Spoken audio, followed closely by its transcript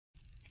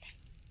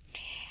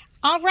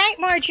All right,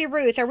 Margie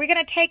Ruth, are we going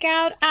to take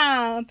out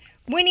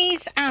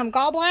Winnie's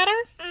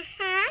gallbladder?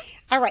 Uh-huh.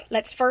 All right,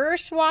 let's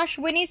first wash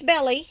Winnie's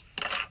belly.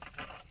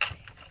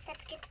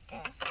 Let's get the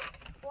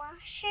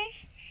washer.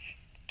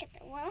 Get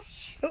the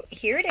wash. Oh,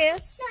 here it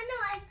is. No,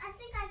 I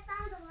think I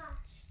found a wash.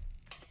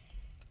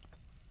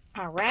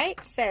 All right,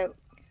 so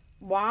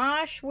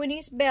wash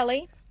Winnie's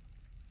belly.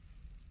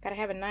 Got to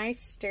have a nice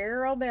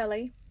sterile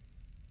belly.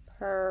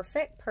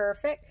 Perfect,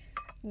 perfect.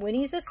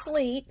 Winnie's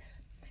asleep.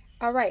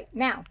 All right,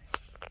 now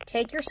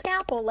take your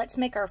scalpel. Let's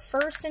make our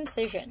first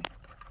incision.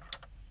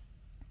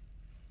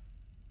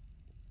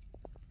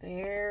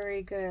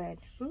 Very good.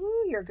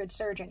 Ooh, you're a good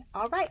surgeon.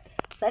 All right,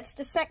 let's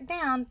dissect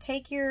down.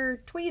 Take your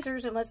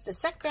tweezers and let's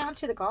dissect down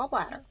to the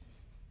gallbladder.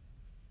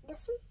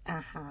 This one?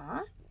 Uh-huh.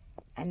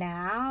 And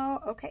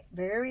now, okay,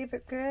 very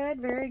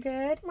good, very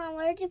good. Mom,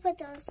 where'd you put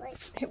those?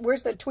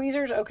 Where's the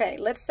tweezers? Okay,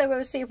 let's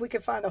go see if we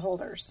can find the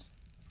holders.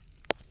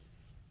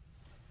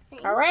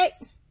 Thanks. All right,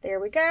 there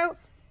we go.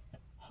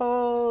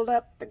 Hold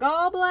up the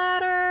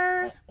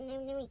gallbladder. Wait,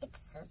 let me get the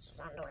scissors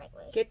on the right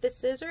way. Get the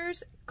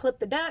scissors, clip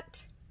the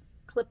duct,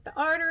 clip the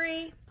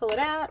artery, pull it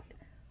out,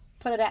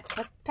 put it out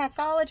to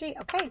pathology.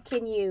 Okay,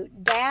 can you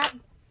dab?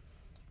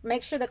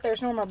 Make sure that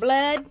there's normal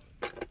blood.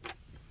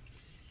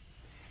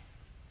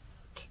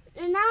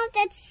 And now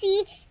let's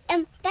see.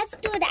 Let's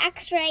do an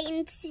X-ray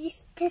and see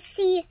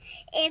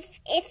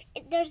if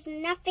there's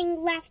nothing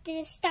left in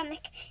his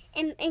stomach,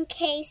 in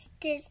case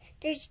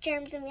there's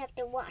germs and we have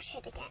to wash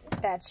it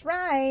again. That's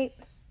right.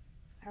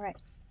 All right.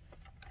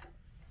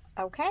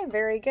 Okay,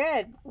 very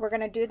good. We're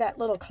going to do that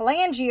little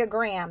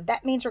cholangiogram.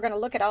 That means we're going to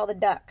look at all the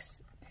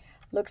ducts.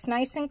 Looks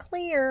nice and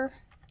clear.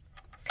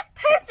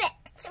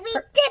 Perfect. We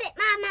did it,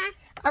 Mama.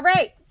 All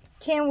right.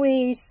 Can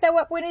we sew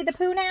up Winnie the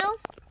Pooh now?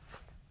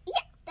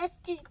 Yeah. Let's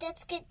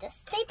get the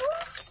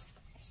staples.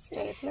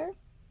 Stapler.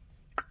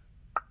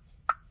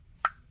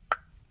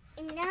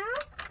 And now,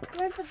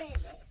 where's the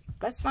Band-Aid?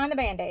 Let's find the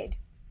Band-Aid.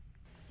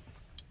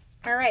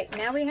 All right,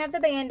 now we have the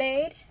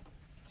Band-Aid.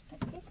 Let's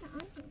put this on.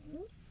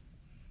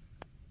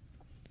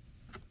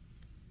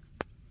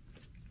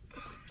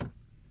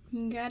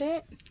 You got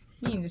it?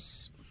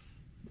 Yes.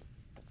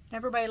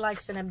 Everybody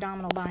likes an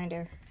abdominal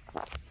binder.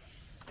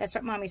 That's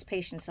what Mommy's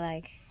patients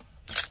like.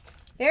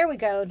 There we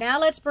go. Now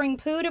let's bring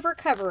Pooh to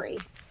recovery.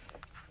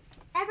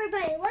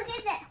 Everybody, look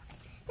at this.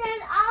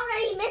 There's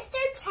already Mr.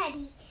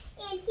 Teddy,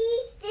 and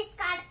he just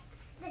got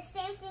the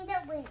same thing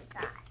that Winnie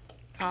got.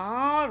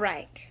 All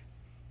right.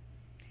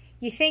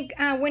 You think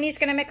Winnie's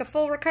going to make a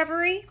full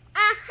recovery?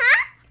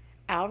 Uh-huh.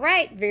 All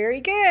right.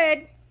 Very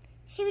good.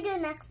 Should we do the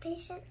next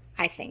patient?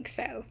 I think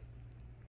so.